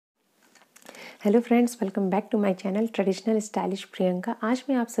Hello friends, welcome back to my channel traditional stylish Priyanka. आज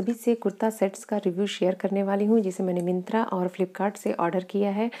मैं आप सभी से कुर्ता सेट्स का रिव्यू शेयर करने वाली हूँ जिसे मैंने मिंत्रा और फ्लिपकार्ट से ऑर्डर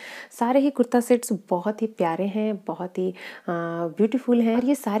किया है। सारे ही कुर्ता सेट्स बहुत ही प्यारे हैं, बहुत ही ब्यूटीफुल हैं और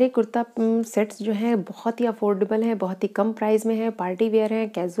ये सारे कुर्ता सेट्स जो हैं बहुत ही अफोर्डेबल हैं, बहुत ही कम प्राइस में है। पार्टी वेयर हैं,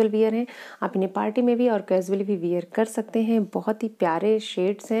 कैजुअल वेयर हैं, आप इन्हें पार्टी में भी और कैजुअली भी वेयर कर सकते हैं। बहुत ही प्यारे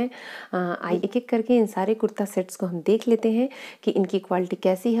शेड्स हैं। आइए एक एक करके इन सारे कुर्ता सेट्स को हम देख लेते हैं कि इनकी क्वालिटी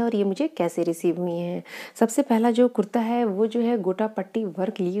कैसी है और ये मुझे कैसे रिसीव हुई हैं। सबसे पहला जो कुर्ता है वो जो है गोटा पट्टी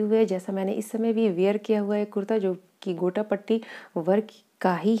वर्क लिए हुए है, जैसा मैंने इस समय भी वेयर किया हुआ है कुर्ता जो कि गोटा पट्टी वर्क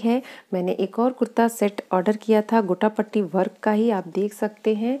का ही है। मैंने एक और कुर्ता सेट ऑर्डर किया था गोटा पट्टी वर्क का ही, आप देख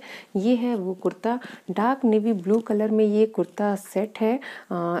सकते हैं। ये है वो kurta, dark navy blue colour में ये कुर्ता सेट है।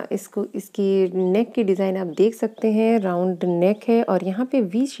 इसकी नेक की डिज़ाइन आप देख सकते हैं, राउंड नेक है और यहाँ पे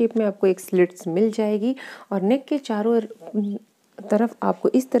वी शेप में आपको एक स्लिट्स मिल जाएगी और नेक के चारों तरफ आपको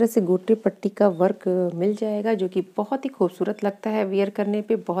इस तरह से गोटे पट्टी का वर्क मिल जाएगा जो कि बहुत ही खूबसूरत लगता है। वेयर करने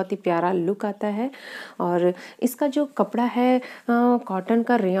पे बहुत ही प्यारा लुक आता है। और इसका जो कपड़ा है कॉटन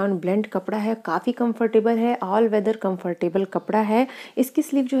का रेयॉन ब्लेंड कपड़ा है, काफ़ी कंफर्टेबल है, ऑल वेदर कंफर्टेबल कपड़ा है। इसकी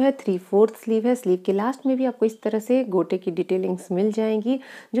स्लीव जो है 3/4 स्लीव है। स्लीव के लास्ट में भी आपको इस तरह से गोटे की डिटेलिंग्स मिल जाएंगी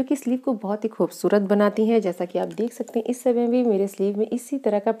जो कि स्लीव को बहुत ही खूबसूरत बनाती हैं। जैसा कि आप देख सकते हैं इस समय भी मेरे स्लीव में इसी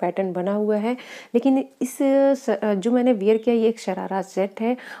तरह का पैटर्न बना हुआ है, लेकिन इस जो मैंने वेयर किया ये एक शरारा सेट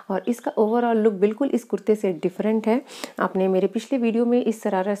है और इसका ओवरऑल लुक बिल्कुल इस कुर्ते से डिफरेंट है। आपने मेरे पिछले वीडियो में इस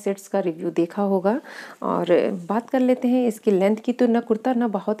शरारा सेट्स का रिव्यू देखा होगा। और बात कर लेते हैं इसकी लेंथ की, तो ना कुर्ता ना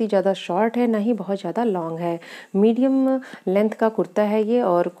बहुत ही ज़्यादा शॉर्ट है ना ही बहुत ज़्यादा लॉन्ग है, मीडियम लेंथ का कुर्ता है ये।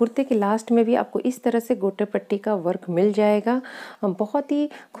 और कुर्ते के लास्ट में भी आपको इस तरह से गोटे पट्टी का वर्क मिल जाएगा। बहुत ही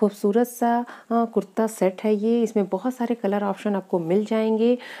खूबसूरत सा कुर्ता सेट है ये। इसमें बहुत सारे कलर ऑप्शन आपको मिल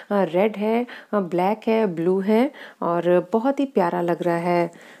जाएंगे, रेड है, ब्लैक है, ब्लू है और बहुत ही प्यारा लग रहा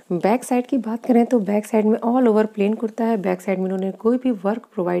है। बैक साइड की बात करें तो बैक साइड में ऑल ओवर प्लेन कुर्ता है, बैक साइड में उन्होंने कोई भी वर्क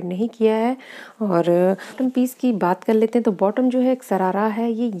प्रोवाइड नहीं किया है। और बॉटम पीस की बात कर लेते हैं तो बॉटम जो है एक शरारा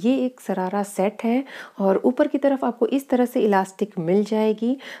है, ये एक शरारा सेट है और ऊपर की तरफ आपको इस तरह से इलास्टिक मिल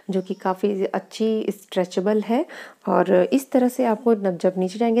जाएगी जो कि काफ़ी अच्छी स्ट्रेचेबल है। और इस तरह से आपको जब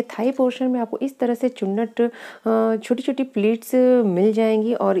नीचे जाएंगे थाई पोर्शन में आपको इस तरह से चुन्नट छोटी छोटी प्लीट्स मिल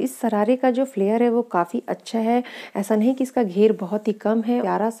जाएंगी और इस शरारे का जो फ्लेयर है वो काफ़ी अच्छा है। ऐसा नहीं कि इसका घेर बहुत ही कम है,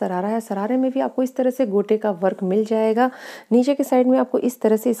 प्यारा शरारा है। शरारे में भी आपको इस तरह से गोटे का वर्क मिल जाएगा, नीचे के साइड में आपको इस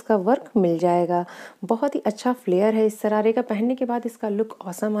तरह से इसका वर्क मिल जाएगा। बहुत ही अच्छा फ्लेयर है इस शरारे का, पहनने के बाद इसका लुक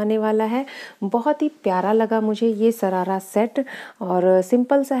ऑसम आने वाला है। बहुत ही प्यारा लगा मुझे ये शरारा सेट और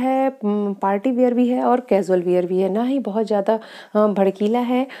सिंपल सा है, पार्टी वेयर भी है और कैजुअल वेयर भी है, ना ही बहुत ज़्यादा भड़कीला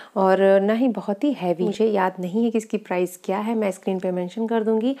है और ना ही बहुत ही हैवी। मुझे याद नहीं है कि इसकी प्राइस क्या है, मैं स्क्रीन पे मेंशन कर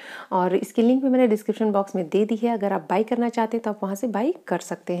दूंगी और इसकी लिंक भी मैंने डिस्क्रिप्शन बॉक्स में दे दी है। अगर आप बाई करना चाहते हैं तो आप वहाँ से बाई कर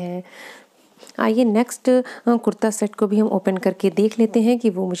सकते हैं। आइए नेक्स्ट कुर्ता सेट को भी हम ओपन करके देख लेते हैं कि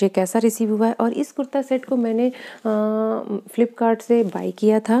वो मुझे कैसा रिसीव हुआ है। और इस कुर्ता सेट को मैंने फ्लिपकार्ट से बाई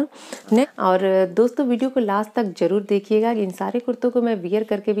किया था और दोस्तों वीडियो को लास्ट तक ज़रूर देखिएगा। इन सारे कुर्तों को मैं वियर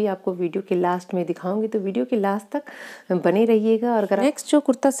करके भी आपको वीडियो के लास्ट में दिखाऊंगी, तो वीडियो के लास्ट तक बने रहिएगा। और नेक्स्ट जो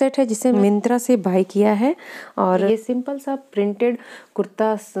कुर्ता सेट है जिसे मिंत्रा से बाई किया है और ये सिंपल सा प्रिंटेड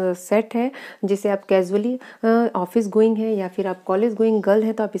कुर्ता सेट है जिसे आप कैजुअली ऑफिस गोइंग है या फिर आप कॉलेज गोइंग गर्ल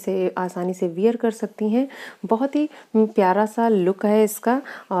हैं तो आप इसे आसानी से वियर कर सकती हैं। बहुत ही प्यारा सा लुक है इसका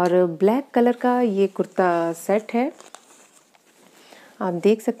और ब्लैक कलर का ये कुर्ता सेट है। आप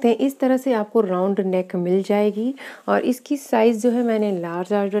देख सकते हैं इस तरह से आपको राउंड नेक मिल जाएगी और इसकी साइज़ जो है मैंने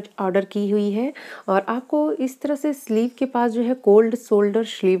लार्ज ऑर्डर की हुई है। और आपको इस तरह से स्लीव के पास जो है कोल्ड शोल्डर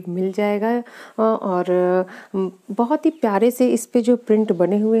स्लीव मिल जाएगा और बहुत ही प्यारे से इस पे जो प्रिंट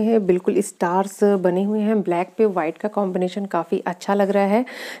बने हुए हैं, बिल्कुल स्टार्स बने हुए हैं, ब्लैक पे वाइट का कॉम्बिनेशन काफ़ी अच्छा लग रहा है।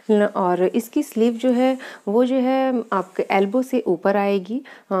 और इसकी स्लीव जो है वो जो है आपके एल्बो से ऊपर आएगी,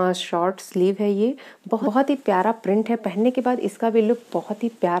 शॉर्ट स्लीव है ये। बहुत ही प्यारा प्रिंट है, पहनने के बाद इसका भी लुक बहुत ही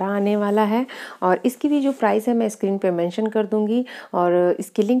प्यारा आने वाला है। और इसकी भी जो प्राइस है मैं स्क्रीन पे मेंशन कर दूंगी और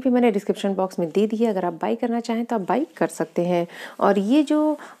इसकी लिंक भी मैंने डिस्क्रिप्शन बॉक्स में दे दी है। अगर आप बाई करना चाहें तो आप बाई कर सकते हैं। और ये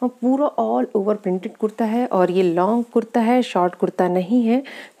जो पूरा ऑल ओवर प्रिंटेड कुर्ता है और ये लॉन्ग कुर्ता है, शॉर्ट कुर्ता नहीं है,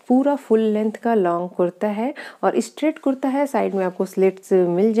 पूरा फुल लेंथ का लॉन्ग कुर्ता है और स्ट्रेट कुर्ता है। साइड में आपको स्लिट्स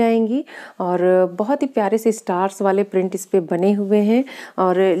मिल जाएंगी और बहुत ही प्यारे से स्टार्स वाले प्रिंट इस पे बने हुए हैं।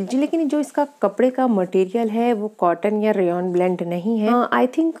 और लेकिन जो इसका कपड़े का मटेरियल है वो कॉटन या रेयॉन ब्लेंड नहीं है। आई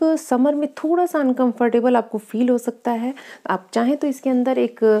थिंक समर में थोड़ा सा अनकंफर्टेबल आपको फील हो सकता है। आप चाहें तो इसके अंदर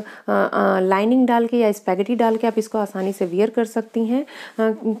एक लाइनिंग डाल के या स्पैगेटी डाल के आप इसको आसानी से वियर कर सकती हैं।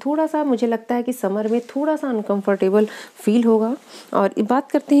 थोड़ा सा मुझे लगता है कि समर में थोड़ा सा अनकंफर्टेबल फील होगा। और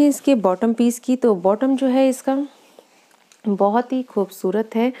बात करते हैं इसके बॉटम पीस की, तो बॉटम जो है इसका बहुत ही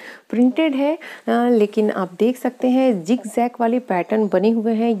खूबसूरत है, प्रिंटेड है, लेकिन आप देख सकते हैं जिग जैग वाली पैटर्न बने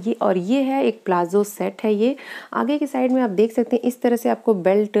हुए हैं ये। और ये है एक प्लाजो सेट है ये। आगे की साइड में आप देख सकते हैं इस तरह से आपको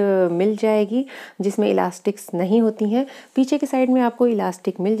बेल्ट मिल जाएगी जिसमें इलास्टिक्स नहीं होती हैं। पीछे की साइड में आपको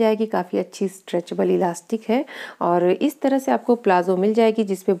इलास्टिक मिल जाएगी, काफ़ी अच्छी स्ट्रेचेबल इलास्टिक है। और इस तरह से आपको प्लाजो मिल जाएगी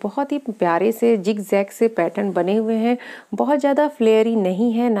जिसपे बहुत ही प्यारे से जिग जैग से पैटर्न बने हुए हैं। बहुत ज़्यादा फ्लेयरी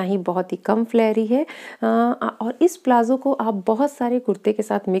नहीं है, ना ही बहुत ही कम फ्लेयरी है। और इस प्लाजो को आप बहुत सारे कुर्ते के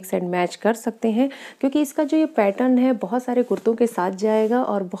साथ मिक्स एंड मैच कर सकते हैं, क्योंकि इसका जो ये पैटर्न है बहुत सारे कुर्तों के साथ जाएगा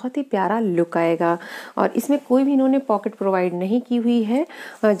और बहुत ही प्यारा लुक आएगा। और इसमें कोई भी इन्होंने पॉकेट प्रोवाइड नहीं की हुई है।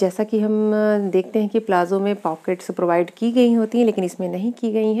 जैसा कि हम देखते हैं कि प्लाजो में पॉकेट्स प्रोवाइड की गई होती हैं, लेकिन इसमें नहीं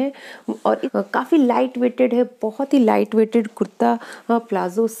की गई हैं। और काफ़ी लाइट वेटेड है, बहुत ही light weighted kurta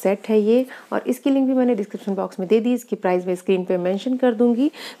palazzo set है ये। और इसकी लिंक भी मैंने डिस्क्रिप्शन बॉक्स में दे दी, इसकी प्राइस मैं स्क्रीन पे मेंशन कर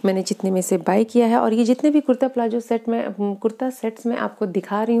दूंगी। मैंने जितने में से बाय किया है, और ये जितने भी कुर्ता प्लाजो सेट में कुर्ता सेट्स में आपको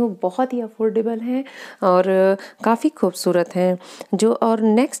दिखा रही हूँ बहुत ही अफोर्डेबल हैं और काफ़ी खूबसूरत हैं। जो और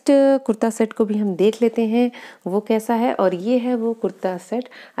नेक्स्ट कुर्ता सेट को भी हम देख लेते हैं वो कैसा है। और ये है वो कुर्ता सेट,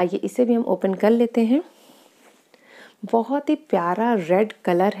 आइए इसे भी हम ओपन कर लेते हैं। बहुत ही प्यारा रेड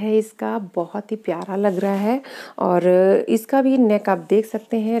कलर है इसका, बहुत ही प्यारा लग रहा है। और इसका भी नेक आप देख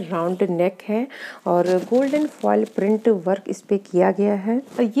सकते हैं, राउंड नेक है और गोल्डन फॉयल प्रिंट वर्क इस पे किया गया है।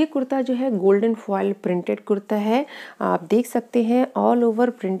 ये कुर्ता जो है गोल्डन फॉयल प्रिंटेड कुर्ता है, आप देख सकते हैं ऑल ओवर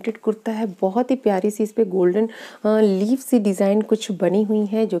प्रिंटेड कुर्ता है। बहुत ही प्यारी सी इस पे गोल्डन लीफ सी डिज़ाइन कुछ बनी हुई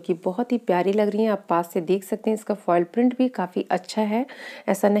है जो कि बहुत ही प्यारी लग रही है। आप पास से देख सकते हैं इसका फॉयल प्रिंट भी काफ़ी अच्छा है,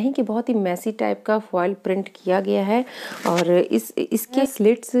 ऐसा नहीं कि बहुत ही मैसी टाइप का फॉयल प्रिंट किया गया है। और इसके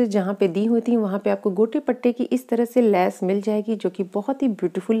स्लिट्स जहाँ पे दी हुई थी वहाँ पे आपको गोटे पट्टे की इस तरह से लेस मिल जाएगी जो कि बहुत ही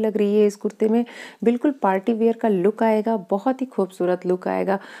ब्यूटीफुल लग रही है। इस कुर्ते में बिल्कुल पार्टी वेयर का लुक आएगा, बहुत ही खूबसूरत लुक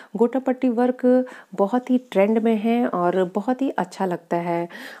आएगा। गोटा पट्टी वर्क बहुत ही ट्रेंड में है और बहुत ही अच्छा लगता है।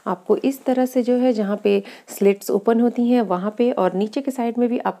 आपको इस तरह से जो है जहाँ पे स्लिट्स ओपन होती हैं वहाँ पे और नीचे के साइड में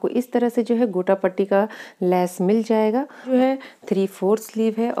भी आपको इस तरह से जो है गोटा पट्टी का लेस मिल जाएगा। जो है 3/4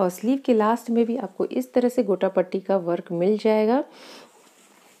 स्लीव है और स्लीव के लास्ट में भी आपको इस तरह से गोटा पट्टी का वर्क मिल जाएगा।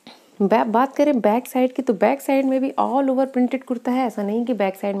 बात करें बैक साइड की, तो बैक साइड में भी ऑल ओवर प्रिंटेड कुर्ता है, ऐसा नहीं कि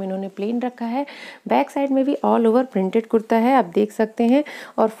बैक साइड में इन्होंने प्लेन रखा है। बैक साइड में भी ऑल ओवर प्रिंटेड कुर्ता है, आप देख सकते हैं।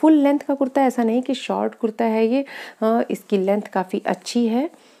 और फुल लेंथ का कुर्ता, ऐसा नहीं कि शॉर्ट कुर्ता है ये। इसकी लेंथ काफ़ी अच्छी है,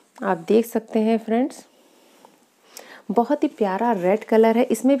 आप देख सकते हैं फ्रेंड्स। बहुत ही प्यारा रेड कलर है,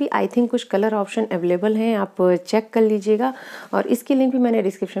 इसमें भी आई थिंक कुछ कलर ऑप्शन अवेलेबल हैं, आप चेक कर लीजिएगा। और इसकी लिंक भी मैंने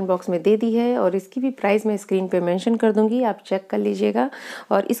डिस्क्रिप्शन बॉक्स में दे दी है और इसकी भी प्राइस मैं स्क्रीन पे मेंशन कर दूंगी, आप चेक कर लीजिएगा।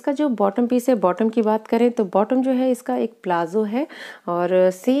 और इसका जो बॉटम पीस है, बॉटम की बात करें तो बॉटम जो है इसका एक प्लाजो है और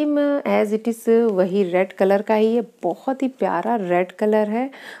सेम एज इट इज़ वही रेड कलर का ही है। बहुत ही प्यारा रेड कलर है,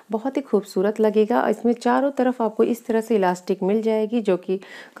 बहुत ही खूबसूरत लगेगा। इसमें चारों तरफ आपको इस तरह से इलास्टिक मिल जाएगी जो कि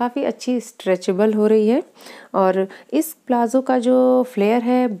काफ़ी अच्छी स्ट्रेचेबल हो रही है। और इस प्लाजो का जो फ्लेयर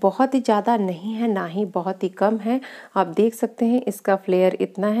है बहुत ही ज़्यादा नहीं है, ना ही बहुत ही कम है, आप देख सकते हैं इसका फ्लेयर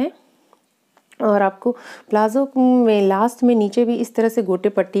इतना है। और आपको प्लाजो में लास्ट में नीचे भी इस तरह से गोटे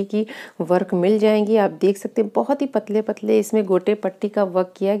पट्टी की वर्क मिल जाएंगी, आप देख सकते हैं। बहुत ही पतले पतले इसमें गोटे पट्टी का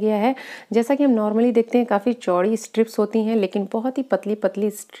वर्क किया गया है। जैसा कि हम नॉर्मली देखते हैं काफ़ी चौड़ी स्ट्रिप्स होती हैं, लेकिन बहुत ही पतली पतली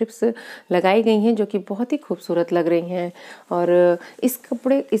स्ट्रिप्स लगाई गई हैं जो कि बहुत ही खूबसूरत लग रही हैं। और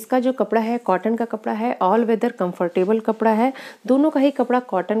इसका जो कपड़ा है कॉटन का कपड़ा है, ऑल वेदर कंफर्टेबल कपड़ा है। दोनों का ही कपड़ा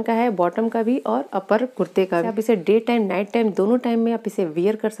कॉटन का है, बॉटम का भी और अपर कुर्ते का भी। आप इसे डे टाइम नाइट टाइम दोनों टाइम में आप इसे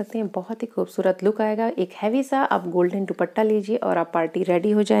वियर कर सकते हैं, बहुत ही खूबसूरत लुक आएगा। एक हैवी सा आप गोल्डन दुपट्टा लीजिए और आप पार्टी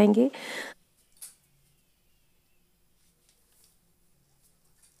रेडी हो जाएंगे।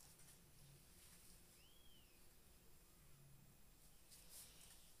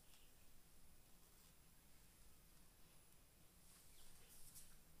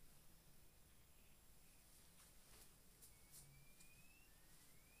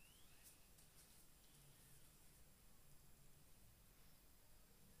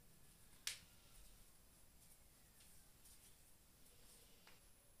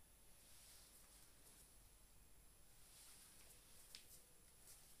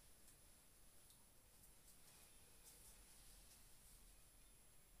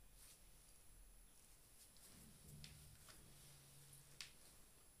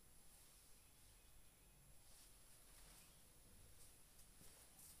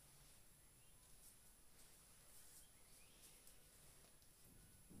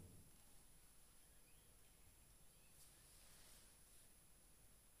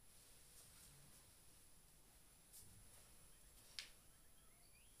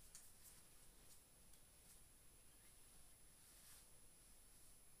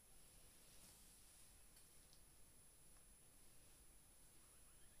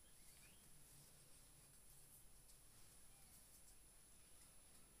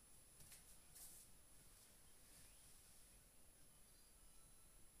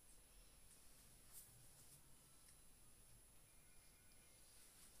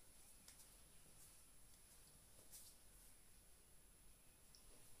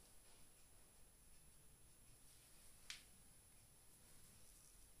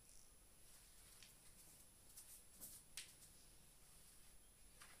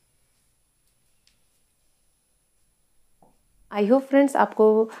 आई होप फ्रेंड्स आपको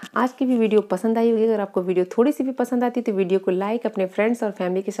आज की भी वीडियो पसंद आई होगी। अगर आपको वीडियो थोड़ी सी भी पसंद आती तो वीडियो को लाइक, अपने फ्रेंड्स और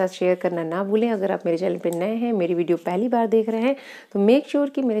फैमिली के साथ शेयर करना ना भूलें। अगर आप मेरे चैनल पर नए हैं, मेरी वीडियो पहली बार देख रहे हैं, तो मेक श्योर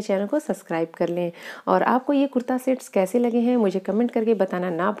कि मेरे चैनल को सब्सक्राइब कर लें। और आपको ये कुर्ता सेट्स कैसे लगे हैं मुझे कमेंट करके बताना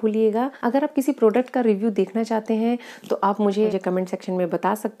ना भूलिएगा। अगर आप किसी प्रोडक्ट का रिव्यू देखना चाहते हैं तो आप मुझे कमेंट सेक्शन में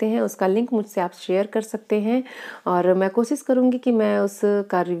बता सकते हैं, उसका लिंक मुझसे आप शेयर कर सकते हैं और मैं कोशिश करूँगी कि मैं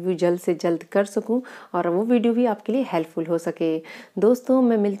उसका रिव्यू जल्द से जल्द कर सकूँ और वो वीडियो भी आपके लिए हेल्पफुल हो सके। दोस्तों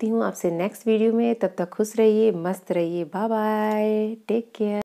मैं मिलती हूँ आपसे नेक्स्ट वीडियो में, तब तक खुश रहिए, मस्त रहिए, बाय बाय, टेक केयर।